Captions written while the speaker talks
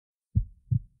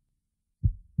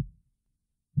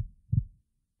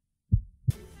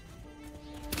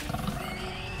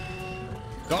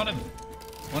Got him.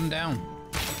 One down.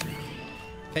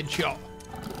 Headshot.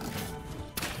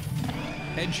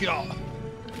 Headshot.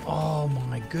 Oh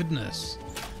my goodness.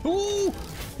 Ooh,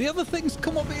 the other things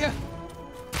come up here.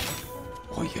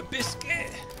 Oh, you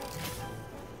biscuit.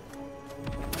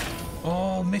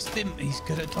 Oh, missed him. He's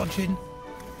good at dodging.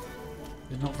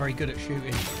 He's not very good at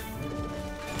shooting.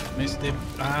 Missed him.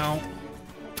 Ow.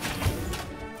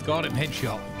 Got him.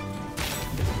 Headshot.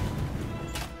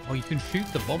 Oh, you can shoot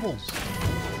the bubbles.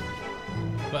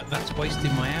 But that's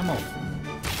wasting my ammo.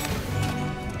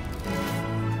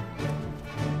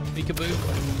 Peekaboo.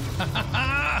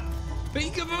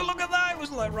 Peekaboo, look at that. It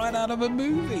was like right out of a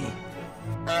movie.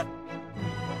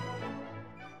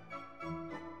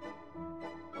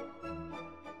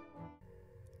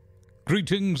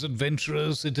 Greetings,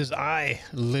 adventurers. It is I,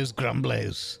 Les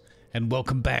Grumbles, and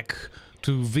welcome back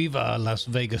to Viva Las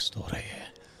Vegastory.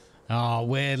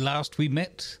 Where last we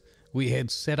met, we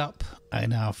had set up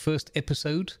in our first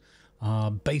episode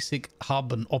basic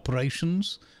hub and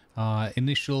operations,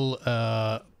 initial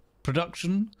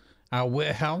production, our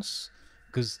warehouse,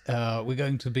 because we're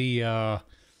going to be,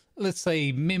 let's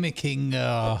say, mimicking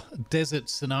desert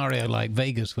scenario like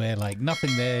Vegas, where like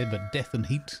nothing there but death and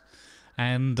heat.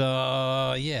 And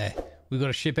yeah, we've got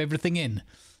to ship everything in.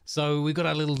 So we've got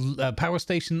our little power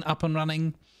station up and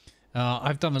running.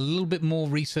 I've done a little bit more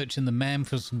research in the MAM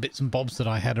for some bits and bobs that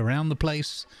I had around the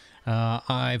place.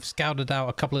 I've scouted out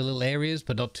a couple of little areas,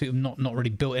 but not really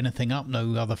built anything up.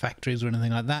 No other factories or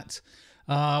anything like that.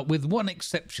 With one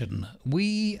exception,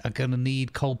 we are going to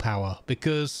need coal power,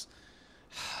 because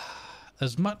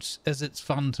as much as it's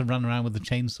fun to run around with the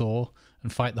chainsaw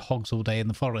and fight the hogs all day in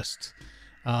the forest,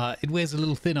 it wears a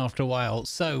little thin after a while.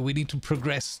 So we need to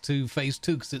progress to phase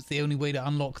 2, because it's the only way to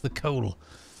unlock the coal.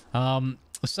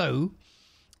 So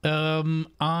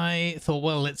I thought,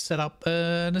 well, let's set up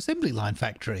an assembly line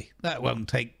factory. That won't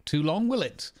take too long, will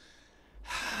it?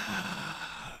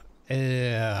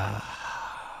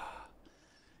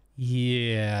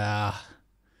 Yeah,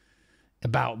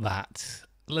 about that.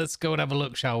 Let's go and have a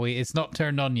look, shall we? It's not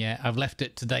turned on yet. I've left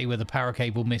it today with a power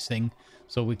cable missing,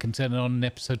 so we can turn it on in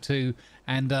episode 2.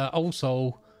 And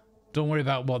also, don't worry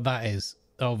about what that is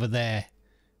over there.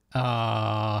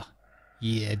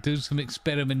 Yeah, do some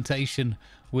experimentation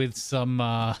with some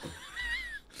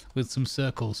with some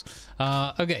circles.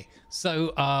 Okay,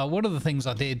 so one of the things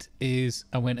I did is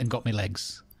I went and got my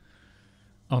legs.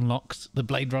 Unlocked the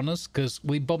Blade Runners, because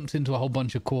we bumped into a whole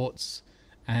bunch of quartz,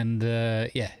 and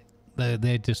yeah,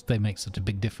 they make such a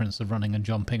big difference of running and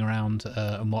jumping around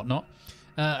and whatnot.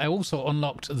 I also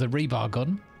unlocked the rebar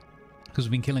gun, because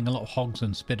we've been killing a lot of hogs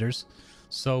and spitters,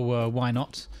 so why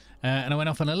not? And I went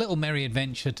off on a little merry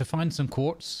adventure to find some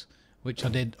quartz, which I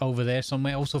did over there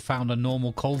somewhere. I also found a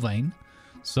normal coal vein,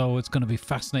 so it's going to be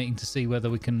fascinating to see whether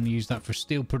we can use that for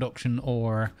steel production,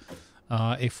 or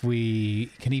if we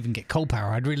can even get coal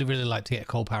power. I'd really like to get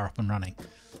coal power up and running,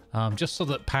 just so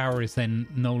that power is then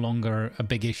no longer a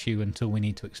big issue until we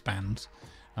need to expand,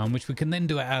 which we can then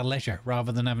do at our leisure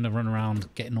rather than having to run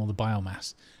around getting all the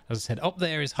biomass. As I said, up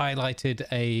there is highlighted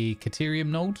a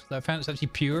Caterium node that I found. It's actually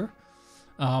pure.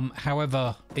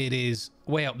 However, it is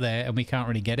way up there and we can't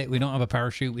really get it. We don't have a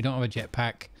parachute. We don't have a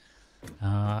jetpack.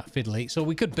 Fiddly. So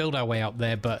we could build our way up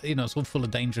there, but you know, it's all full of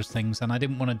dangerous things, and I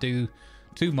didn't want to do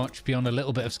too much beyond a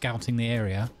little bit of scouting the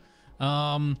area.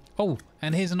 Oh,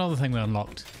 and here's another thing we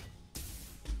unlocked.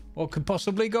 What could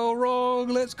possibly go wrong?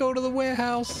 Let's go to the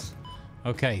warehouse.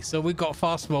 Okay, so we've got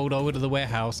fast mode over to the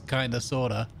warehouse, kinda,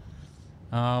 sorta.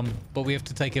 But we have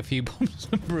to take a few bumps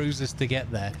and bruises to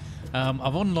get there.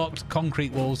 I've unlocked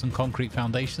concrete walls and concrete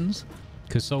foundations,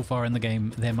 because so far in the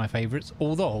game they're my favorites.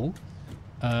 Although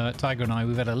Tiger and I,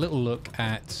 we've had a little look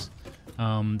at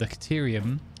the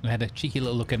Caterium. We had a cheeky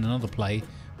little look at another play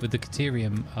with the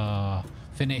Caterium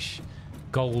finish.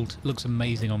 Gold looks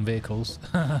amazing on vehicles.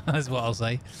 That's what I'll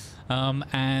say.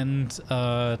 And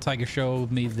Tiger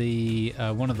showed me the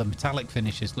one of the metallic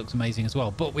finishes looks amazing as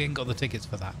well, but we ain't got the tickets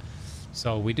for that.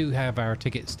 So we do have our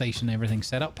ticket station, everything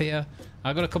set up here.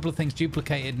 I've got a couple of things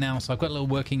duplicated now, so I've got a little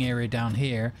working area down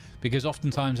here, because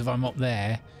oftentimes if I'm up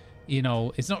there, you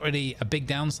know, it's not really a big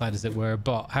downside, as it were,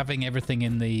 but having everything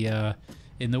in the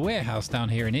warehouse down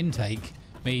here in intake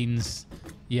means,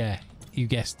 yeah, you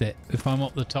guessed it, if I'm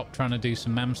up the top trying to do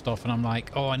some MAM stuff and I'm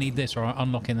like, oh, I need this, or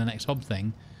unlocking the next hub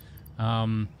thing,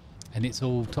 and it's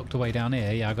all tucked away down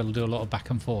here, yeah, I've got to do a lot of back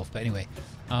and forth. But anyway,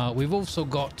 we've also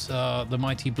got the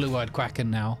mighty blue-eyed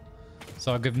Kraken now,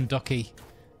 so I've given Ducky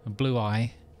a blue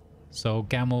eye. So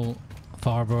Gamel,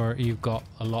 Farber, you've got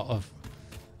a lot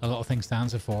of things to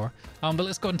answer for. But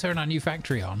let's go and turn our new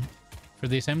factory on for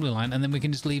the assembly line, and then we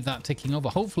can just leave that ticking over.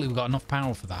 Hopefully we've got enough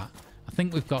power for that. I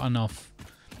think we've got enough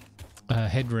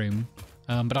headroom.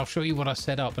 But I'll show you what I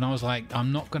set up. And I was like,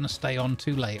 I'm not going to stay on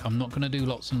too late. I'm not going to do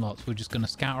lots and lots. We're just going to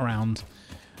scout around.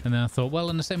 And then I thought, well,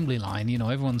 an assembly line, you know,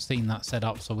 everyone's seen that set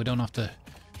up, so we don't have to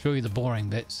show you the boring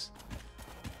bits.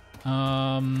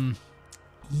 Yeah.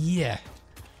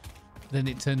 Then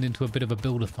it turned into a bit of a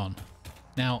build-a-thon.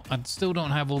 Now, I still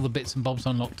don't have all the bits and bobs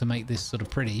unlocked to make this sort of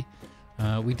pretty.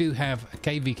 We do have a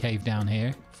cave down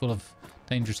here full of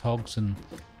dangerous hogs, and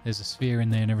there's a sphere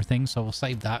in there and everything, so we'll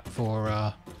save that for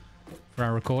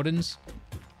our recordings,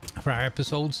 for our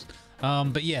episodes.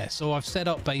 But yeah, so I've set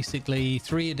up basically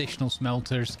 3 additional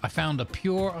smelters. I found a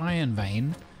pure iron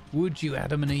vein. Would you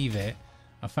Adam and Eve it?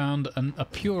 I found a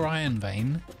pure iron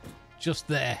vein just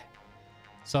there.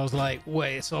 So I was like,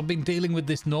 wait, so I've been dealing with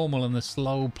this normal and the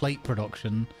slow plate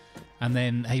production, and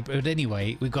then, hey, but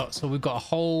anyway, we've got a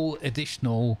whole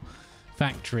additional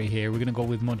factory here. We're going to go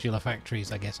with modular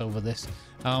factories, I guess, over this.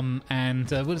 Well,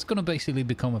 it's going to basically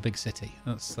become a big city.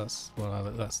 That's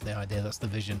the idea. That's the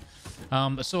vision.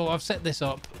 So I've set this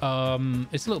up.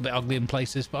 It's a little bit ugly in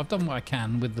places, but I've done what I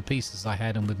can with the pieces I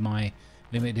had and with my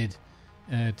limited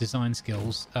design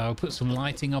skills. I'll put some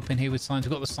lighting up in here with signs.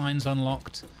 We've got the signs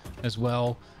unlocked as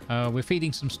well. We're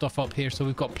feeding some stuff up here. So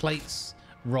we've got plates,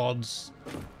 rods,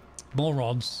 more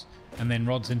rods, and then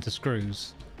rods into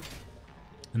screws.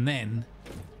 And then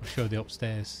I'll show the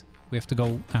upstairs. We have to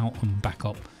go out and back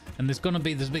up. And there's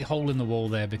a big hole in the wall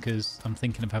there because I'm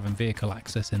thinking of having vehicle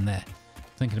access in there.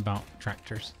 Thinking about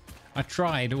tractors. I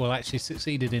actually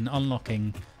succeeded in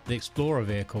unlocking the Explorer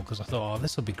vehicle because I thought, oh,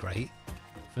 this will be great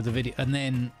for the video. And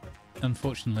then,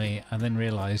 unfortunately, I then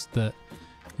realized that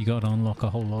you got to unlock a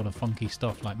whole lot of funky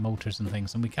stuff like motors and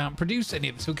things. And we can't produce any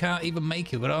of it, so we can't even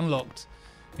make it. We're unlocked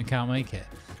and can't make it.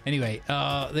 Anyway,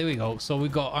 there we go. So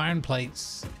we've got iron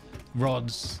plates,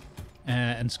 rods,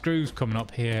 and screws coming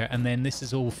up here, and then this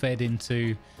is all fed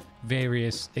into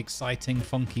various exciting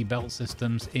funky belt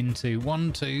systems into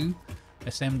 2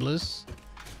 assemblers,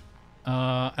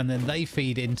 and then they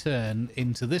feed in turn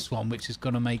into this one, which is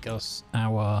going to make us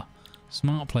our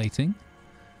smart plating.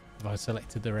 If I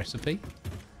selected the recipe,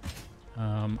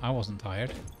 I wasn't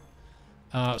tired.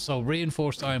 So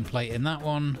reinforced iron plate in that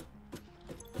one,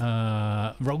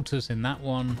 rotors in that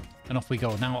one, and off we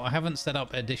go. Now I haven't set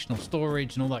up additional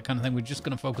storage and all that kind of thing. We're just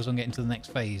going to focus on getting to the next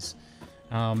phase,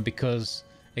 because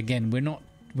again, we're not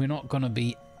going to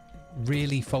be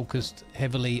really focused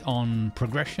heavily on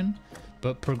progression,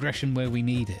 but progression where we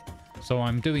need it. So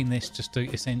I'm doing this just to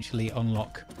essentially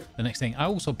unlock the next thing. I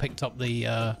also picked up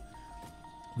the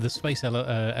space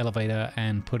elevator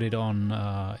and put it on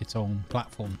its own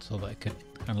platform so that it could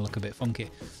kind of look a bit funky.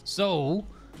 So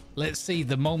let's see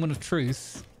the moment of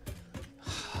truth.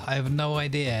 I have no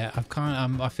idea.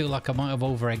 I feel like I might have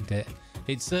over-egged it.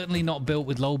 It's certainly not built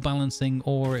with load balancing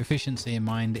or efficiency in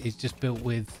mind. It's just built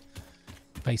with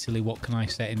basically what can I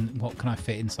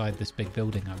fit inside this big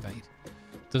building I made.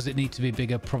 Does it need to be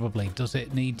bigger? Probably. Does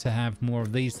it need to have more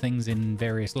of these things in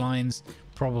various lines?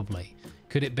 Probably.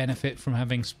 Could it benefit from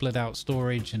having split out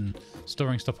storage and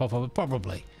storing stuff off of it?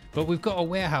 Probably. But we've got a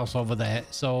warehouse over there,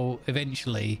 so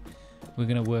eventually we're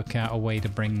going to work out a way to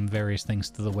bring various things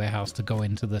to the warehouse to go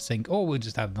into the sink, or we'll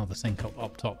just add another sink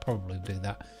up top. Probably do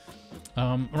that.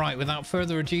 Right, without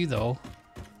further ado though,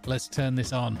 let's turn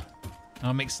this on.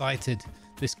 I'm excited.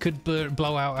 This could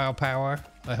blow out our power.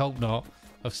 I hope not.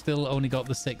 I've still only got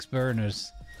the 6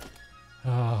 burners.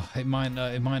 Oh, it might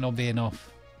not be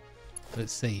enough.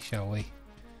 Let's see, shall we?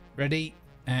 Ready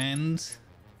and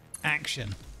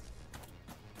action.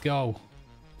 Go.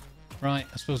 Right,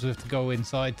 I suppose we have to go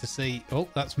inside to see. Oh,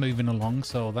 that's moving along,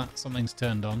 so something's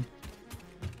turned on.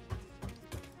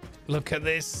 Look at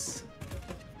this.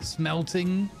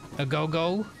 Smelting a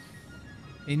go-go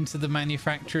into the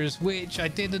manufacturers, which I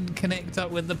didn't connect up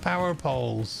with the power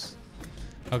poles.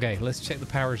 Okay, let's check the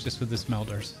powers just with the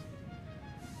smelters.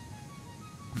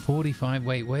 45.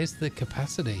 Wait, where's the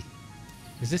capacity?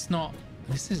 Is this not?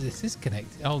 This is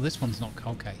connected. Oh, this one's not.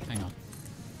 Okay, hang on.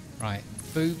 Right,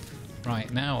 boop.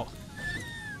 Right now.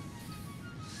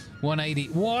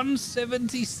 180,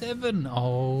 177.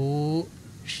 Oh,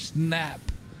 snap!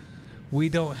 We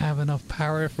don't have enough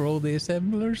power for all the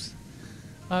assemblers.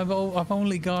 I've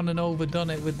only gone and overdone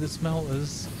it with the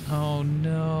smelters. Oh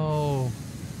no!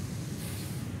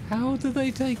 How do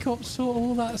they take up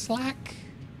all that slack?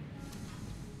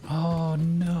 Oh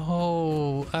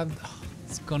no!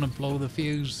 It's gonna blow the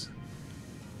fuse.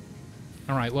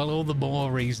 All right. Well, all the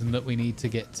more reason that we need to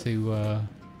get to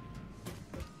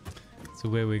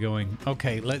where we're going.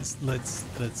 Okay. Let's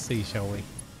see, shall we?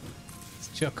 Let's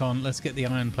chuck on. Let's get the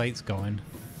iron plates going.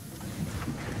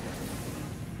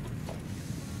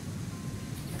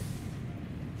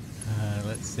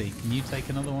 see. Can you take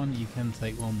another one? You can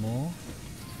take one more.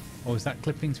 Oh, is that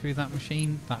clipping through that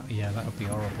machine? Yeah, that would be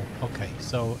horrible. Okay,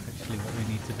 so actually what we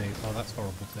need to do... Oh, that's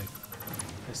horrible too.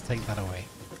 Let's take that away.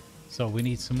 So we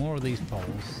need some more of these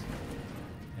poles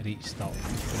at each stop.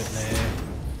 Put it there.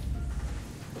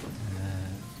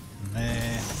 And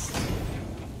there.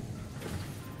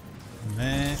 And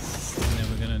there. And then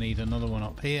we're going to need another one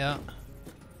up here.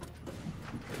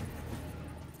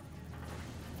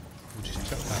 We'll just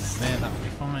chuck that in there, that'll be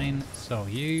fine. So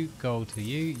you go to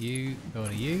you go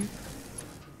to you.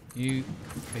 You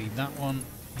feed that one,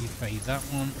 you feed that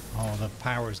one. Oh, the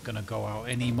power's gonna go out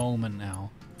any moment now.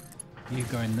 You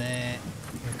go in there,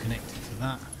 you're connected to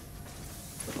that.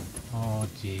 Oh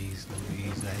jeez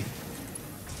Louise, eh?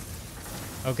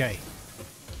 Okay.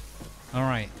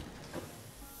 Alright.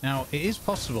 Now it is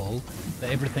possible that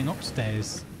everything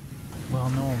upstairs... Well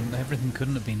no, everything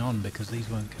couldn't have been on because these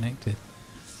weren't connected.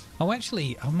 Oh,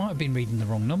 actually, I might have been reading the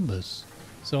wrong numbers.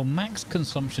 So max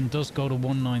consumption does go to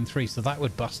 193, so that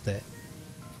would bust it.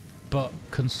 But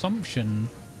consumption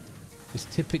is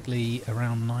typically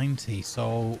around 90,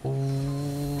 so...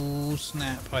 Oh,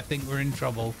 snap. I think we're in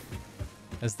trouble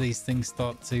as these things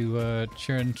start to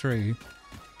churn through.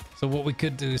 So what we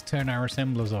could do is turn our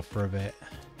assemblers off for a bit.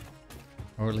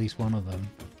 Or at least one of them.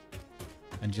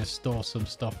 And just store some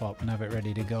stuff up and have it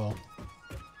ready to go.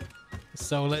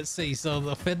 So let's see. So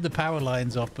I fed the power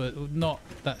lines up, but not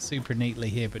that super neatly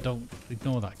here. But don't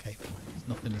ignore that cable. There's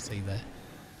nothing to see there.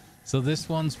 So this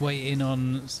one's waiting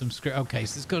on some script. Okay,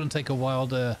 so it's going to take a while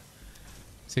for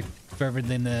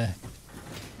everything to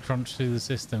crunch through the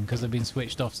system because they've been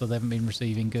switched off, so they haven't been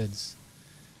receiving goods.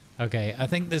 Okay, I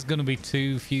think there's going to be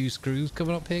too few screws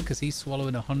coming up here because he's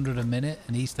swallowing 100 a minute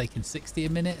and he's taking 60 a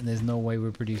minute, and there's no way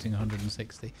we're producing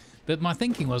 160. But my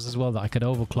thinking was as well that I could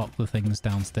overclock the things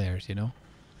downstairs, you know?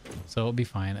 So it'll be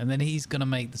fine. And then he's going to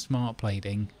make the smart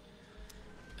plating.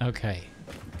 Okay.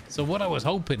 So what I was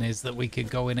hoping is that we could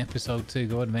go in episode 2,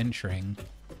 go adventuring,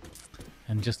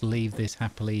 and just leave this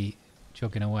happily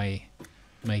chugging away,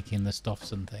 making the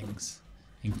stuffs and things,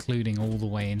 including all the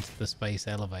way into the space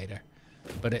elevator.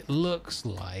 But it looks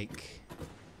like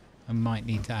I might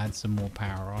need to add some more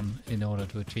power on in order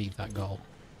to achieve that goal.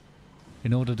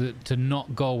 In order to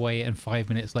not go away and 5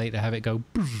 minutes later have it go...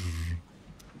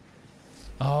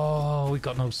 Oh, we've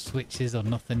got no switches or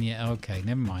nothing yet. Okay,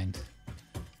 never mind.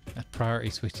 That priority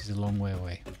switch is a long way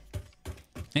away.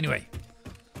 Anyway,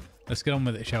 let's get on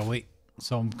with it, shall we?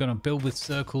 So I'm going to build with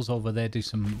circles over there, do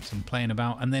some playing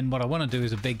about. And then what I want to do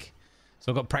is a big...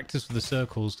 So I've got practice with the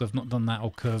circles. I've not done that or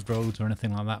curved roads or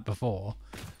anything like that before.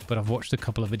 But I've watched a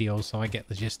couple of videos, so I get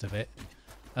the gist of it.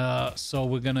 So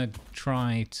we're going to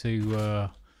try to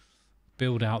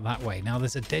build out that way. Now,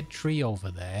 there's a dead tree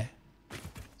over there.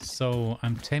 So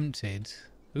I'm tempted...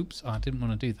 Oops, I didn't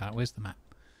want to do that. Where's the map?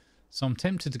 So I'm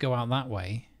tempted to go out that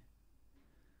way.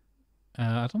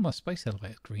 I don't know, space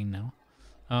elevator's green now.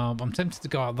 I'm tempted to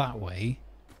go out that way.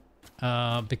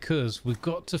 Because we've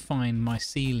got to find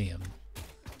mycelium.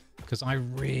 Because I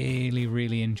really,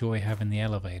 really enjoy having the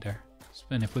elevator.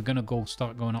 And if we're going to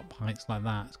start going up heights like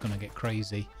that, it's going to get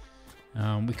crazy.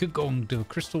 We could go and do a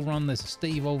crystal run. There's a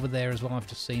Steve over there as well. I've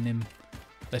just seen him.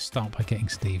 Let's start by getting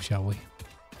Steve, shall we?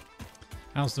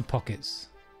 How's the pockets?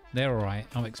 They're alright.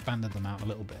 I've expanded them out a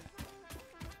little bit.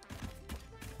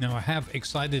 Now I have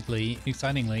excitingly,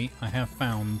 I have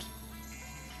found...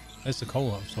 There's the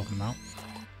coal I was talking about.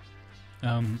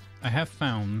 I have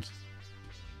found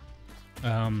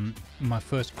my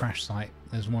first crash site.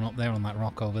 There's one up there on that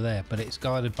rock over there, but it's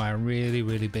guarded by a really,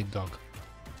 really big dog.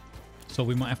 So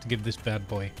we might have to give this bad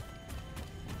boy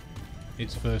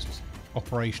its first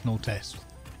operational test.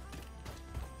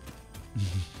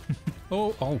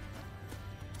 Oh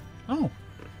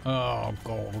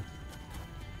God.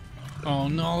 Oh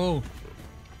no.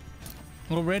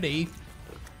 Already?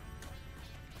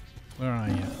 Where are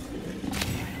you?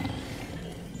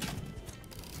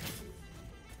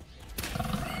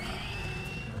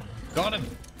 Got him.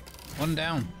 One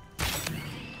down.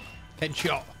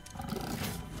 Headshot.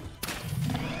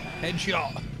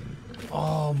 Headshot.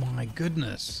 Oh my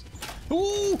goodness.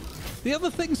 Ooh, the other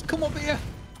things come up here.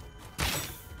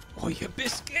 Oh, you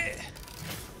biscuit.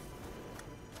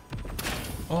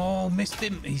 Oh, missed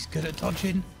him. He's good at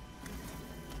dodging.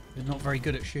 He's not very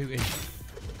good at shooting.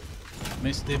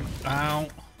 Missed him. Ow.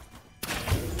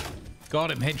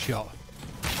 Got him. Headshot.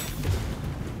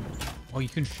 Oh, you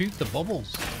can shoot the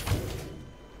bubbles.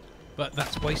 But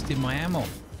that's wasting my ammo.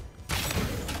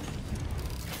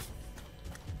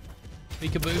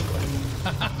 Peekaboo.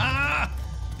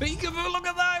 Peekaboo, look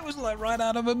at that. It was like right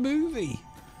out of a movie.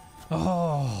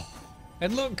 Oh.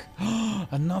 And look,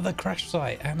 another crash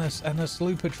site and a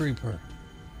slooper trooper.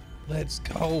 Let's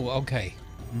go. Okay.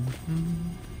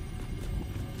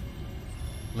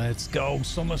 Let's go,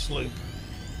 summer sloop.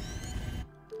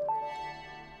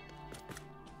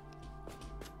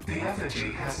 The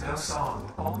effigy has no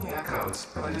song, only echoes,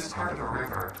 but is part of a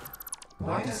river.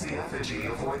 Why does the effigy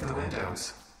avoid the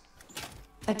windows?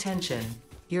 Attention.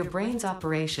 Your brain's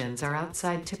operations are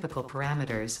outside typical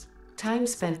parameters. Time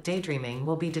spent daydreaming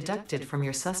will be deducted from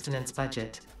your sustenance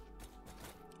budget.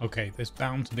 Okay, there's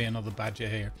bound to be another badger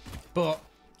here. But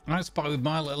I spy with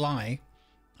my little eye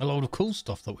a load of cool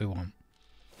stuff that we want.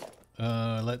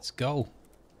 Let's go.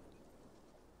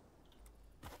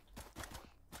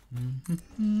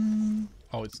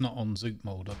 Oh, it's not on zoop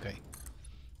mode. Okay.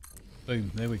 Boom,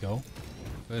 there we go.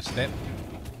 First step.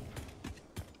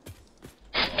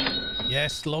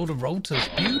 Yes, load of rotors.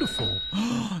 Beautiful.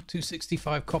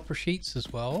 265 copper sheets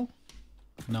as well.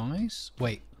 Nice.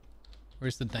 Wait,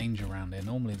 where's the danger around here?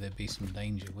 Normally there'd be some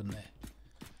danger, wouldn't there?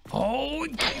 Oh,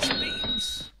 encased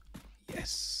beams.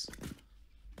 Yes.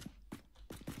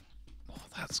 Oh,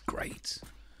 that's great.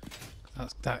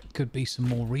 That could be some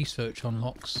more research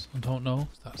unlocks. I don't know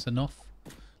if that's enough.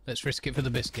 Let's risk it for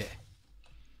the biscuit.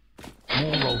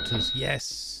 More rotors.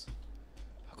 Yes.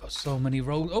 I've got so many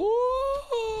rotors.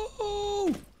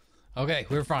 Oh! Okay,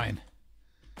 we're fine.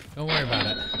 Don't worry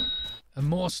about it. And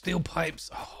more steel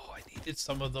pipes. Oh, I needed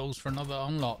some of those for another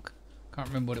unlock. Can't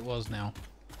remember what it was now.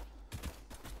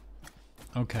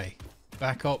 Okay.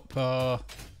 Back up a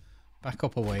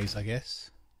ways, I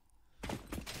guess.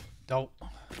 Don't.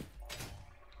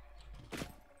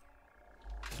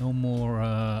 No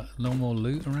more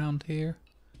loot around here.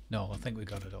 No, I think we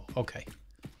got it all. Okay.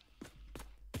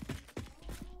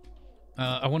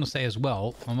 I want to say as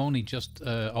well, I've only just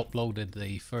uploaded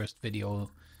the first video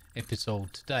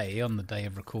episode today on the day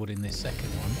of recording this second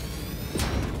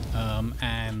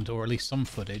one, or at least some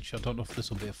footage. I don't know if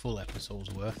this will be a full episode's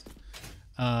worth,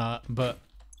 but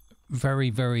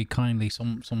very, very kindly,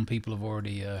 some people have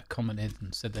already commented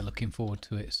and said they're looking forward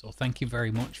to it. So thank you very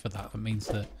much for that. That means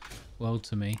the world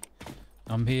to me.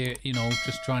 I'm here, you know,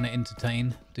 just trying to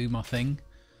entertain, do my thing.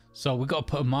 So we've got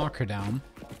to put a marker down.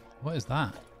 What is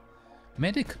that?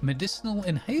 Medicinal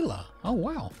inhaler. Oh,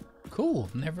 wow. Cool.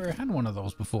 Never had one of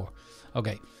those before.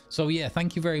 Okay. So, yeah,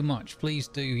 thank you very much. Please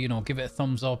do, you know, give it a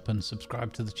thumbs up and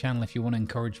subscribe to the channel if you want to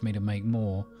encourage me to make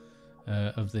more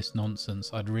of this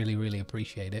nonsense. I'd really, really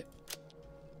appreciate it.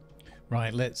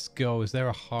 Right, let's go. Is there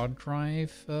a hard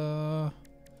drive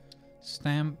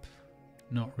stamp?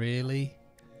 Not really.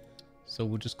 So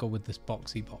we'll just go with this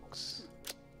boxy box.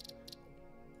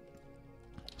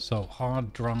 So,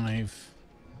 hard drive.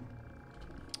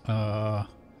 Oh,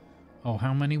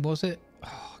 how many was it?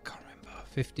 Oh, I can't remember.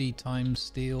 50 times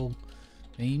steel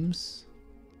beams?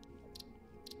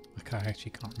 I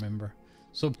actually can't remember.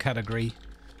 Subcategory,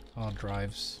 hard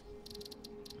drives.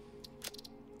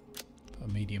 Put a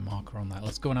medium marker on that.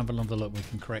 Let's go and have another look. We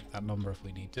can correct that number if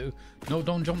we need to. No,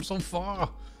 don't jump so far.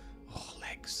 Oh,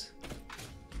 legs.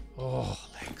 Oh,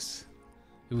 legs.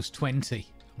 It was 20.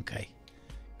 Okay,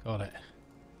 got it.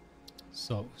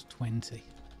 So it was 20.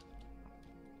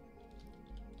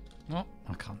 Oh,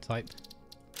 I can't type.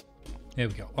 There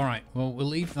we go. All right. Well, we'll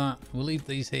leave that. We'll leave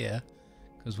these here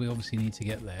because we obviously need to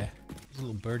get there. There's a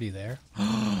little birdie there.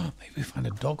 Maybe we find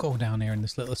a doggo down here in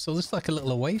this little. So this is like a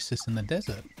little oasis in the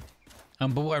desert.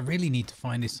 But what I really need to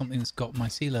find is something that's got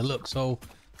mycelium. Look. So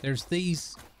there's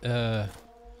these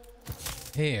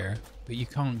here, but you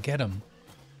can't get them.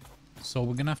 So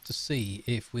we're gonna have to see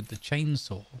if with the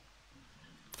chainsaw.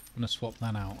 I'm gonna swap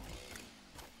that out.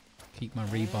 Keep my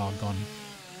rebar gun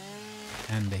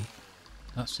handy.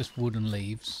 That's just wooden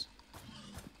leaves.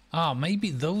 Ah,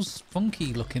 maybe those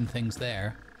funky looking things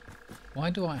there. Why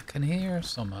do I can hear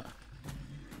something?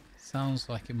 Sounds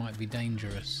like it might be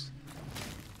dangerous.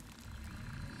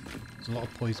 There's a lot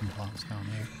of poison plants down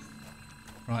here.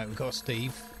 Right, we've got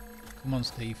Steve. Come on,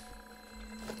 Steve.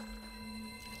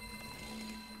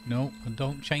 No,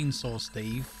 don't chainsaw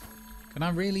Steve. Can I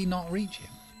really not reach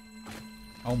him?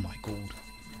 Oh my god.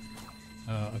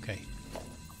 Okay.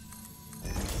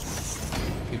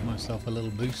 Give myself a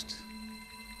little boost.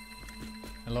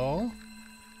 Hello?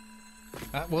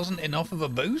 That wasn't enough of a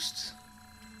boost?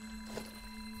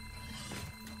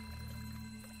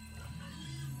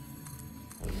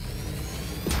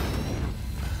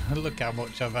 Look how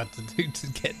much I've had to do to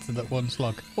get to that one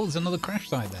slug. Oh, there's another crash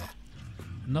site there.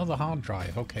 Another hard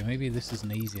drive. Okay, maybe this is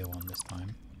an easier one this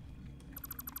time.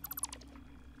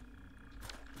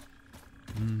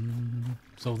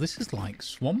 So this is like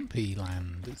swampy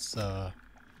land. It's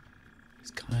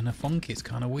kind of funky. It's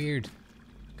kind of weird.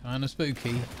 Kind of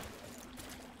spooky.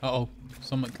 Uh-oh.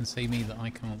 Someone can see me that I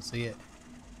can't see it.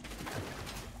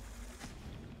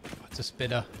 Oh, it's a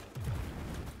spitter.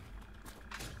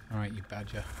 Alright, you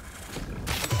badger.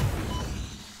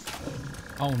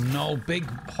 Oh no, big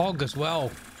hog as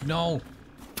well. No.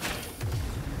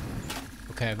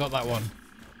 Okay, I got that one.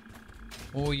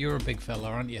 Oh, you're a big fella,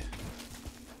 aren't you?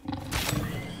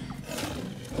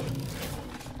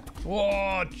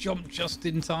 Oh, jumped just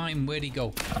in time. Where'd he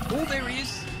go? Oh, there he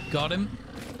is. Got him.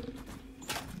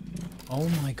 Oh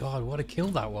my god, what a kill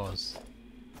that was.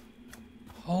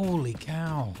 Holy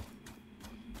cow.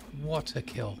 What a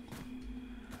kill.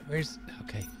 Where's...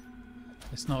 Okay.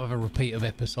 Let's not have a repeat of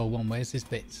episode 1. Where's his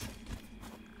bits?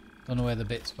 Don't know where the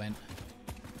bits went.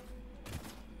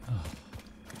 Oh.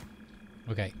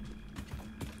 Okay.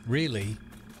 Really,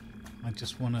 I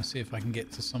just want to see if I can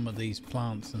get to some of these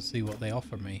plants and see what they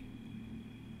offer me.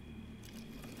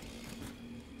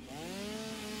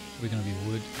 We're going to be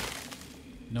wood.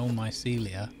 No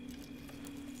mycelia.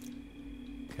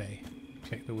 Okay.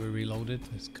 Check that we're reloaded.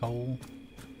 There's coal.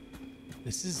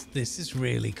 This is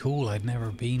really cool. I'd never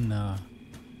been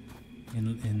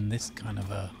in this kind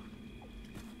of a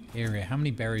area. How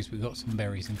many berries? We got some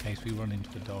berries in case we run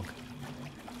into a dog.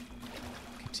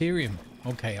 Deuterium.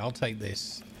 Okay, I'll take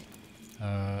this.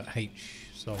 H,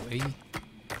 so E.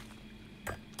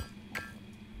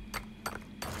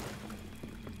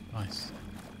 Nice.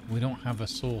 We don't have a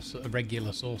source, a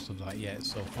regular source of that yet,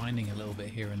 so finding a little bit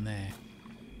here and there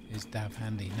is dab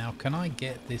handy. Now, can I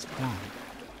get this plant?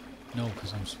 No,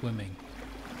 because I'm swimming.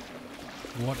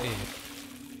 What if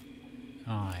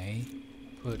I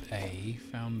put a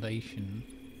foundation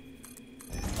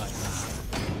like that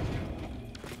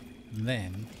and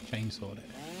then chainsawed it?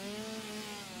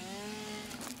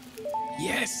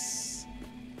 Yes!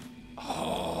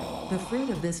 Oh! The fruit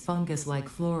of this fungus-like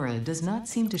flora does not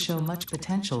seem to show much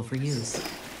potential for use.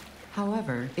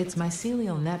 However, its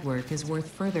mycelial network is worth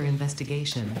further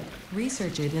investigation.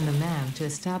 Research it in the MAM to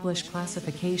establish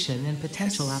classification and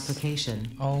potential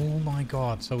application. Oh my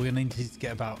god, so we need to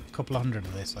get about a couple of hundred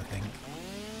of this, I think.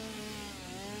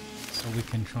 So we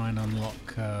can try and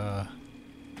unlock...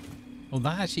 Well,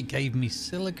 that actually gave me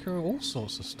silica, all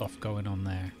sorts of stuff going on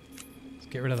there. Let's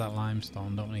get rid of that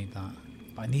limestone, don't need that.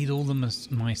 But I need all the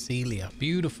mycelia.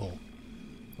 Beautiful.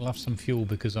 I'll have some fuel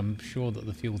because I'm sure that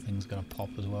the fuel thing's going to pop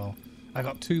as well. I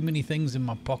got too many things in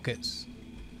my pockets.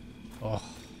 Oh.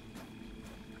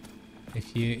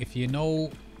 If you know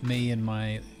me and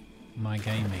my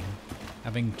gaming,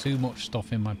 having too much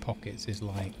stuff in my pockets is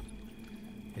like,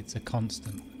 it's a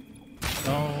constant.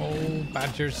 Oh,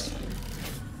 badgers.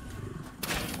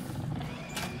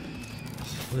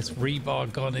 Oh, this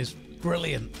rebar gun is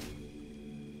brilliant.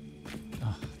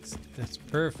 Oh, that's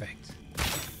perfect.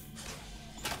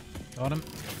 Got him,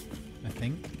 I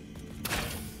think.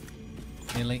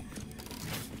 Nearly.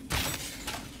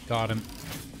 Got him.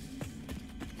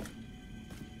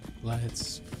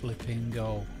 Let's flipping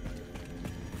go.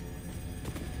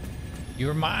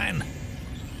 You're mine.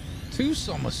 2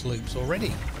 summer sloops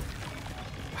already.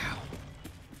 Wow.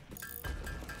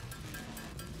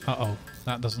 Uh-oh.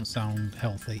 That doesn't sound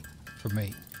healthy for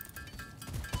me.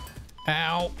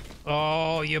 Ow.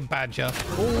 Oh, you badger.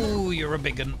 Oh, you're a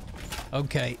big one.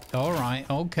 Okay, all right,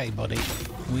 okay, buddy.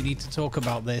 We need to talk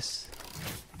about this.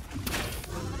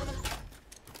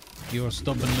 Your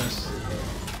stubbornness.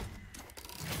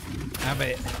 Have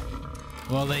it.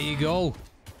 Well, there you go.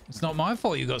 It's not my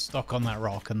fault you got stuck on that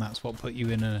rock, and that's what put you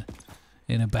in a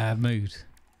bad mood.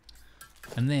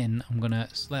 And then I'm gonna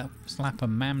slap a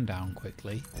mam down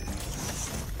quickly,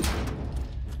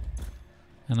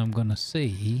 and I'm gonna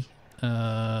see.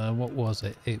 What was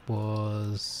it? It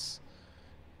was.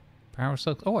 Power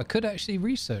source. Oh, I could actually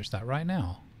research that right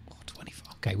now. Oh,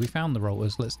 25. Okay, we found the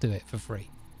rotors. Let's do it for free.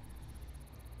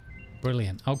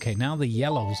 Brilliant. Okay, now the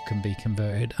yellows can be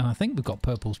converted, and I think we've got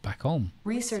purples back home.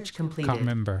 Research completed. Can't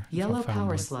remember. Yellow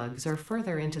power slugs are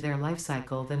further into their life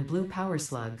cycle than blue power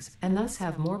slugs, and thus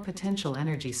have more potential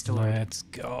energy stored. Let's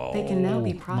go. They can now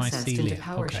be processed Mycelia. into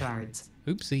power shards.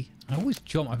 Oopsie. I always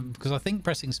jump because I think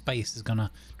pressing space is going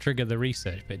to trigger the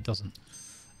research, but it doesn't.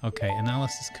 Okay,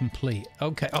 analysis complete.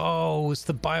 Okay, oh, it's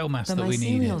the biomass that we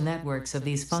needed. The mycelial networks of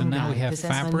these So fungi now we have possess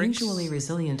fabrics, unusually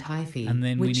resilient hyphae, and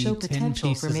then we which show need 10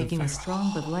 potential for pieces of making a fabric.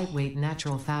 strong but lightweight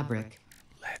natural fabric.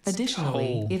 Let's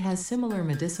Additionally, go. it has similar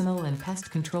medicinal and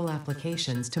pest control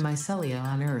applications to mycelia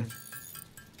on Earth.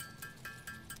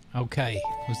 Okay,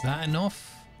 was that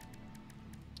enough?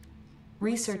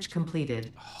 Research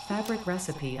completed. Fabric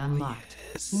recipe unlocked.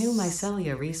 Yes. New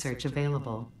mycelia research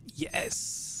available.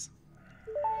 Yes.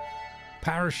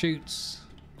 Parachutes.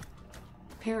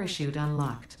 Parachute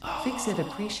unlocked. Fix-It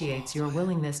appreciates your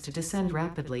willingness to descend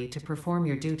rapidly to perform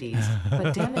your duties,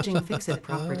 but damaging Fix-It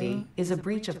property is a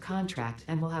breach of contract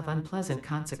and will have unpleasant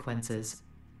consequences.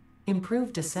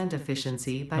 Improve descent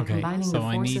efficiency by combining the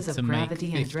forces of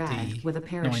gravity and drag with a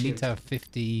parachute. No, I need to have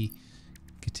 50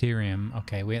 Caterium.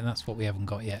 Okay, that's what we haven't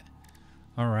got yet.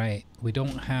 All right, we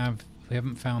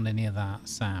haven't found any of that,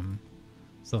 Sam,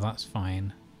 so that's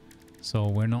fine. So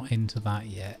we're not into that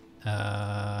yet.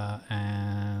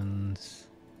 And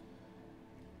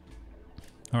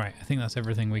all right, I think that's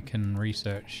everything we can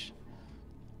research.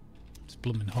 These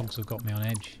blooming hogs have got me on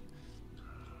edge.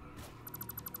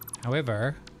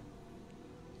 However,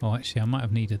 oh, actually, I might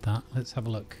have needed that. Let's have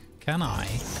a look. Can I,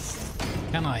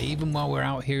 even while we're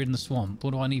out here in the swamp,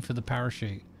 what do I need for the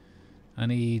parachute? I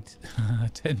need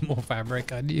 10 more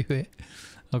fabric. I knew it.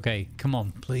 Okay, come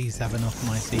on. Please have enough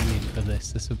mycelium for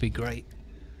this. This would be great.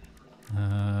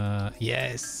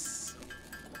 Yes.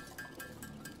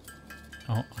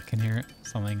 Oh, I can hear it.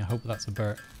 Something. I hope that's a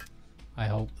bird. I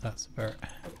hope that's a bird.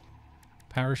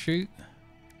 Parachute.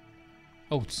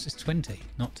 Oh, it's 20,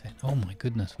 not 10. Oh my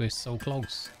goodness, we're so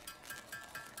close.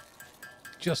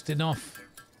 Just enough.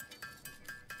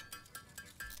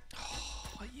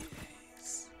 Oh,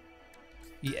 yes.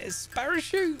 Yes,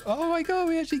 parachute. Oh my god,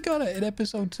 we actually got it in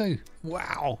episode 2.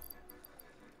 Wow.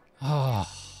 Oh.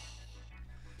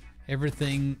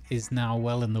 Everything is now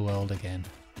well in the world again.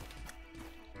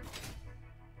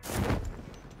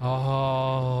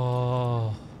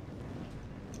 Oh.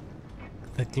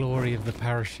 The glory of the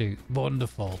parachute.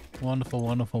 Wonderful. Wonderful,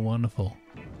 wonderful, wonderful.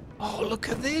 Oh, look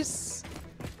at this.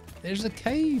 There's a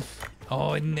cave.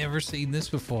 Oh, I'd never seen this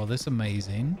before. This is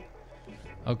amazing.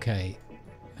 Okay.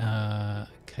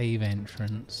 Cave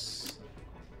entrance.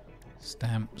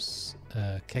 Stamps.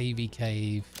 Cavey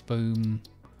cave. Boom.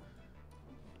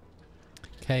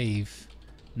 Cave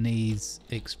needs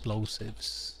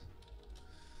explosives.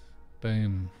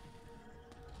 Boom.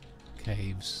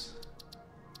 Caves.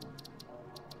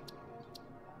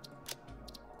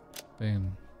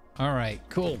 Boom. All right,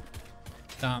 cool.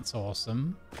 That's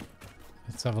awesome.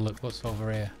 Let's have a look. What's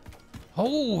over here?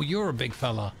 Oh, you're a big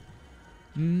fella.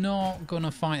 Not gonna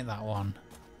fight that one.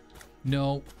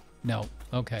 No. No.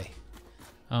 Okay.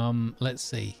 Let's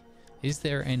see. Is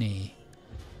there any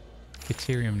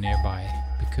Caterium nearby?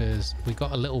 Because we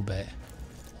got a little bit.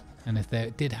 And if there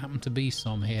did happen to be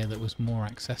some here that was more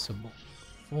accessible.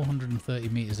 430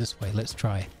 meters this way. Let's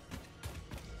try.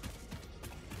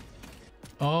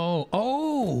 Oh,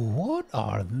 what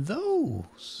are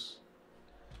those?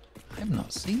 I've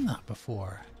not seen that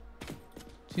before.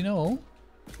 Do you know?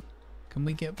 Can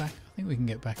we get back? I think we can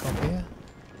get back up here.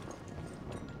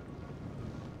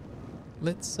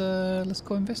 Let's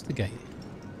go investigate.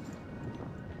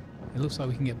 It looks like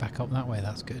we can get back up that way.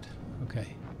 That's good.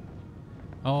 Okay.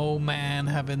 Oh man,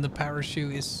 having the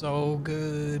parachute is so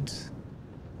good.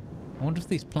 I wonder if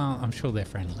these plants, I'm sure they're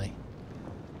friendly.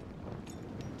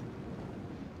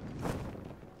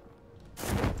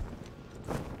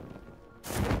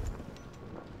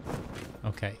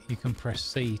 Okay, you can press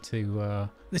C to,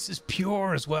 this is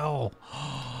pure as well.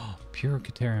 Pure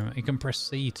Caterium. You can press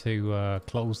C to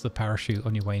close the parachute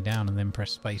on your way down and then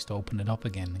press space to open it up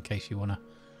again in case you want to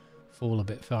fall a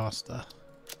bit faster.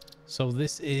 So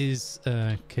this is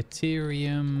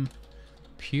Caterium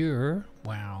Pure.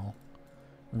 Wow.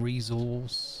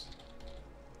 Resource.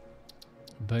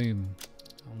 Boom.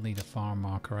 I'll need a farm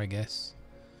marker, I guess.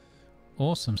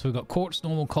 Awesome. So we've got quartz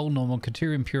normal, coal normal,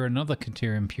 Caterium Pure, another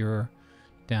Caterium Pure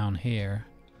down here.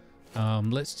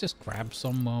 Let's just grab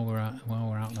some while we're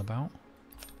out and about.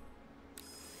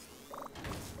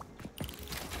 A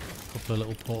couple of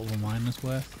little portable miners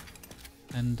worth.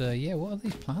 And yeah, what are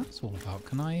these plants all about?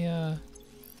 Can I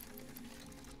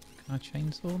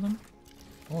chainsaw them?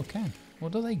 Oh, I can.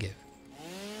 What do they give?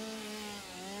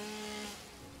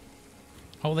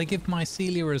 Oh, they give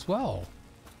mycelia as well.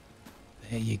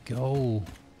 There you go.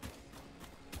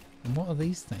 And what are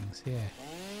these things here?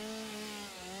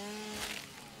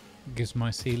 Gives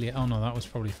mycelia. Oh no, that was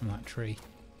probably from that tree.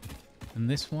 And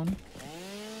this one?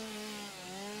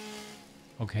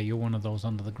 Okay, you're one of those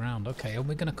under the ground. Okay, and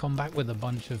we're going to come back with a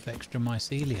bunch of extra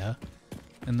mycelia.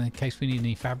 In the case we need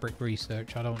any fabric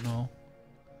research, I don't know.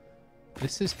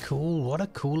 This is cool. What a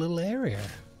cool little area.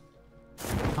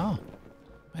 Huh.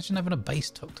 Imagine having a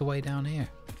base tucked away down here.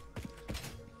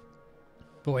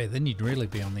 Boy, then you'd really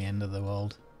be on the end of the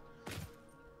world.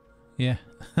 Yeah.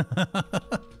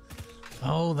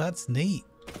 Oh, that's neat.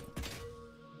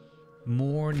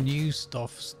 More new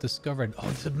stuff's discovered. Oh,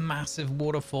 there's a massive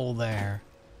waterfall there.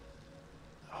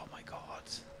 Oh my god.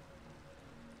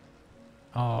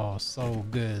 Oh, so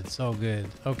good, so good.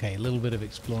 Okay, a little bit of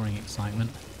exploring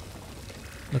excitement.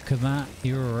 Look at that.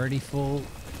 You're already full.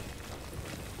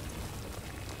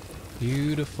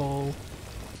 Beautiful.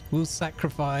 We'll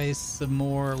sacrifice some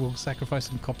more. We'll sacrifice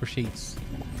some copper sheets.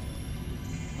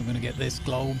 We're going to get this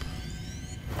globe.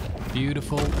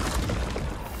 Beautiful.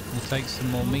 We'll take some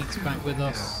more meats back with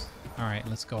us. All right,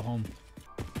 let's go home.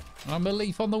 I'm a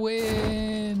leaf on the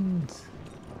wind.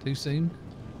 Too soon?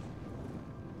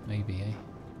 Maybe, eh?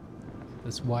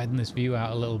 Let's widen this view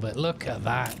out a little bit. Look at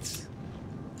that.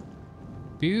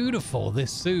 Beautiful.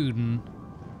 This soon,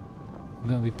 we're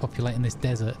going to be populating this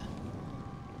desert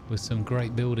with some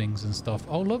great buildings and stuff.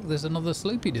 Oh, look, there's another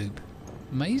Sloopy Doop.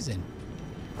 Amazing.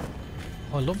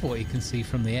 Oh, I love what you can see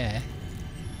from the air.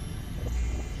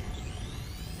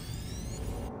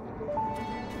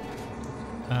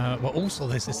 But also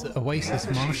there's this oasis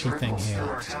marshy thing here.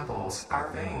 Our temples,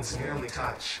 our veins nearly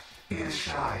touch. He is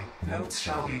shy. Notes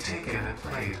shall be taken and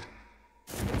played.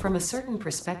 From a certain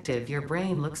perspective, your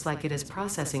brain looks like it is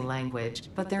processing language,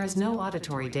 but there is no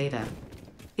auditory data.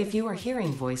 If you are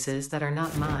hearing voices that are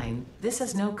not mine, this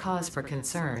is no cause for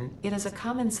concern. It is a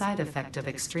common side effect of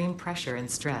extreme pressure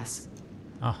and stress.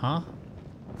 Uh-huh.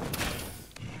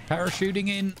 Parachuting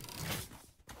in.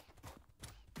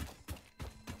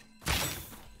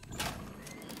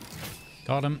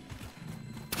 Got him.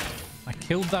 I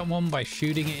killed that one by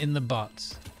shooting it in the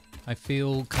butt. I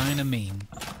feel kind of mean.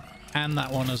 And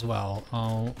that one as well.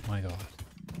 Oh my god.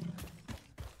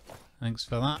 Thanks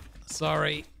for that.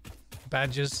 Sorry.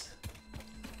 Badgers.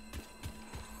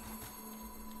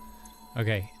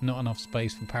 Okay, not enough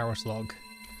space for power slog.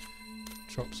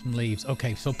 Drop some leaves.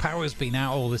 Okay, so power's been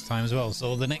out all this time as well.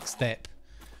 So the next step,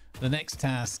 the next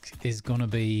task is going to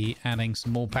be adding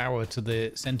some more power to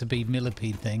the centipede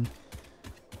millipede thing.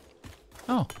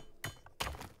 Oh,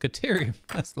 Caterium.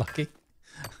 That's lucky.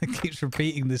 It keeps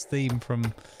repeating this theme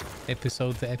from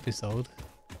episode to episode.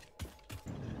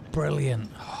 Brilliant.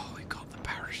 Oh, we got the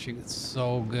parachute. It's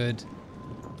so good.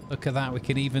 Look at that. We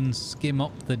can even skim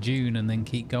up the dune and then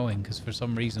keep going, because for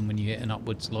some reason when you hit an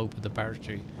upward slope with the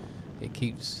parachute, it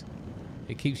keeps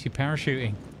you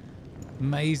parachuting.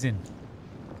 Amazing.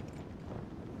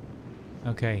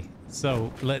 Okay,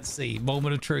 so let's see.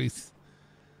 Moment of truth.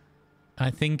 I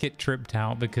think it tripped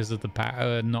out because of the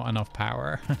power, not enough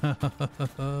power.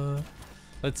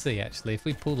 Let's see, actually, if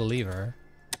we pull the lever.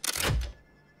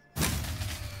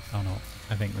 Oh no,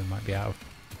 I think we might be out of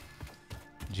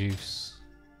juice.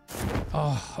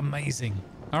 Oh, amazing.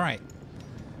 All right,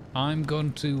 I'm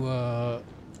going to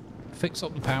fix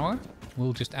up the power.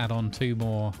 We'll just add on 2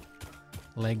 more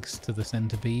legs to the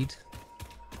centipede.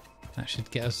 That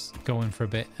should get us going for a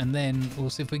bit, and then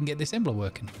we'll see if we can get this Embla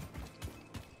working.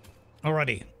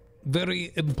 Alrighty,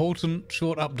 very important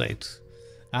short update.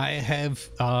 I have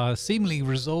seemingly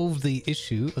resolved the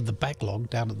issue of the backlog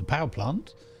down at the power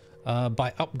plant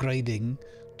by upgrading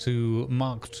to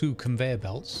Mark II conveyor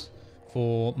belts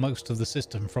for most of the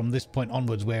system from this point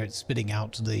onwards, where it's spitting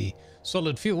out the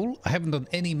solid fuel. I haven't done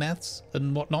any maths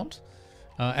and whatnot,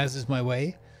 as is my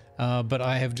way, but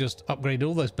I have just upgraded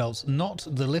all those belts, not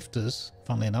the lifters,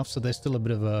 funnily enough, so there's still a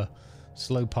bit of a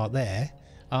slow part there.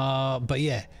 But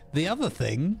yeah, the other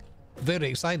thing, very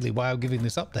excitedly, why I'm giving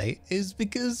this update is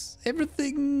because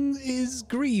everything is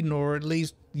green, or at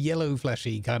least yellow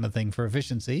flashy kind of thing for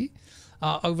efficiency,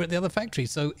 over at the other factory.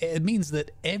 So it means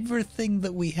that everything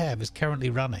that we have is currently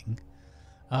running.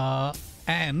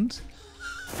 And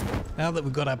now that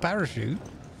we've got our parachute,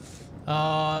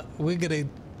 we're going to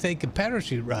take a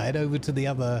parachute ride over to the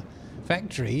other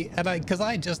factory, and because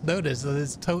I just noticed that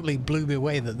this totally blew me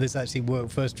away that this actually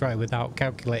worked first try without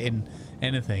calculating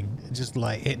anything, just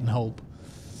like hit and hope.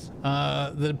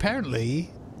 That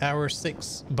apparently our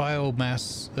 6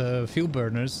 biomass fuel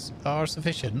burners are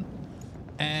sufficient,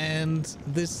 and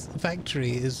this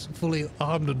factory is fully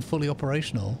armed and fully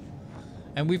operational,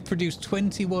 and we've produced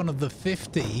 21 of the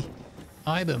 50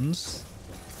 items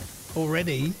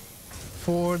already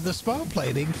for the spark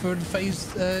plating for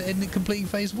phase in completing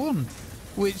phase 1,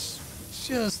 which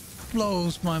just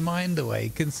blows my mind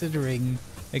away, considering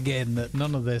again that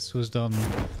none of this was done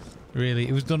really.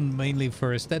 It was done mainly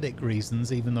for aesthetic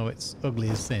reasons, even though it's ugly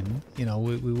as sin. You know,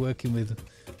 we're working with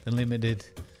the limited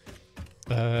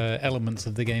elements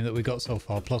of the game that we got so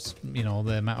far, plus, you know,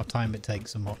 the amount of time it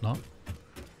takes and whatnot.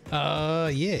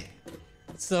 Yeah.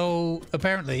 So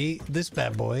apparently this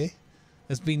bad boy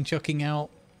has been chucking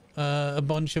out a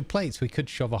bunch of plates. We could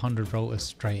shove 100 rotors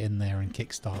straight in there and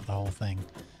kickstart the whole thing,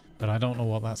 but I don't know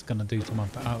what that's going to do to my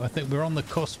I think we're on the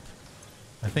cusp.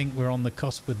 I think we're on the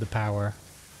cusp with the power.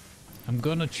 I'm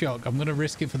going to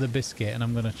risk it for the biscuit, and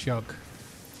I'm going to chuck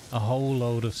a whole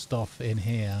load of stuff in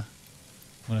here.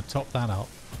 I'm going to top that up.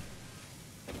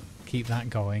 Keep that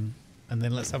going. And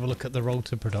then let's have a look at the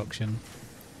rotor production.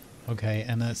 Okay,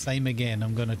 and same again.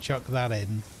 I'm going to chuck that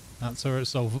in. That's all right.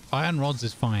 So iron rods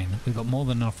is fine. We've got more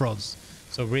than enough rods.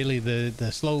 So really the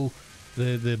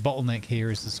bottleneck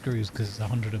here is the screws because it's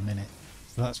 100 a minute.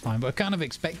 So that's fine. But I kind of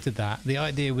expected that. The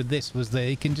idea with this was that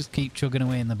it can just keep chugging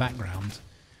away in the background.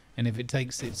 And if it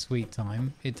takes its sweet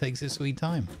time, it takes its sweet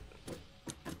time.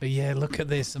 But yeah, look at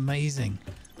this. Amazing.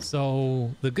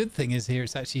 So the good thing is here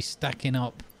it's actually stacking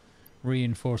up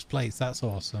reinforced plates. That's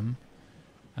awesome.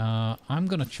 I'm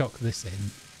going to chuck this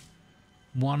in.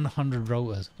 100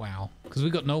 rotors. Wow. Because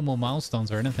we've got no more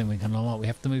milestones or anything we can unlock. We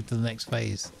have to move to the next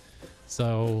phase.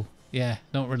 So yeah,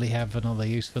 don't really have another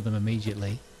use for them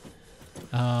immediately.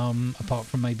 Apart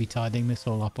from maybe tidying this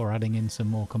all up or adding in some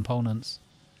more components.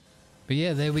 But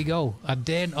yeah, there we go. I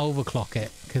daren't overclock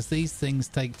it because these things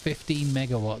take 15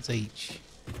 megawatts each.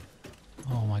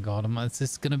 Oh my god, is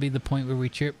this going to be the point where we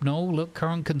chirp? No, look,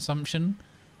 current consumption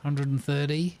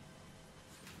 130.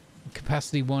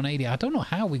 Capacity 180. I don't know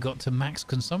how we got to max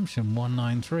consumption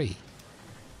 193. I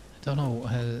don't know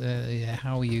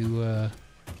how you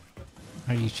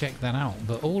check that out.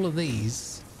 But all of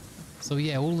these, so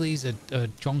yeah, all these are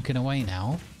jonking away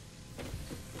now.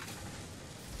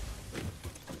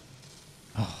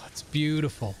 Oh, it's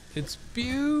beautiful. It's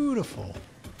beautiful.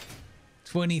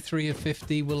 23 of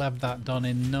 50. We'll have that done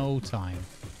in no time.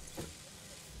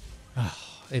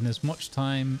 In as much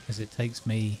time as it takes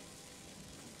me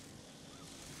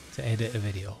to edit a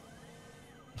video.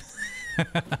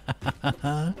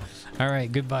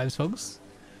 Alright, good vibes, folks.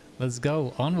 Let's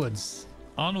go. Onwards.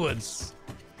 Onwards.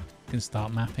 We can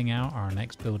start mapping out our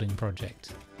next building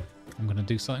project. I'm going to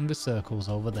do something with circles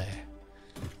over there.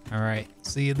 Alright,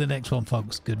 see you in the next one,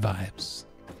 folks. Good vibes.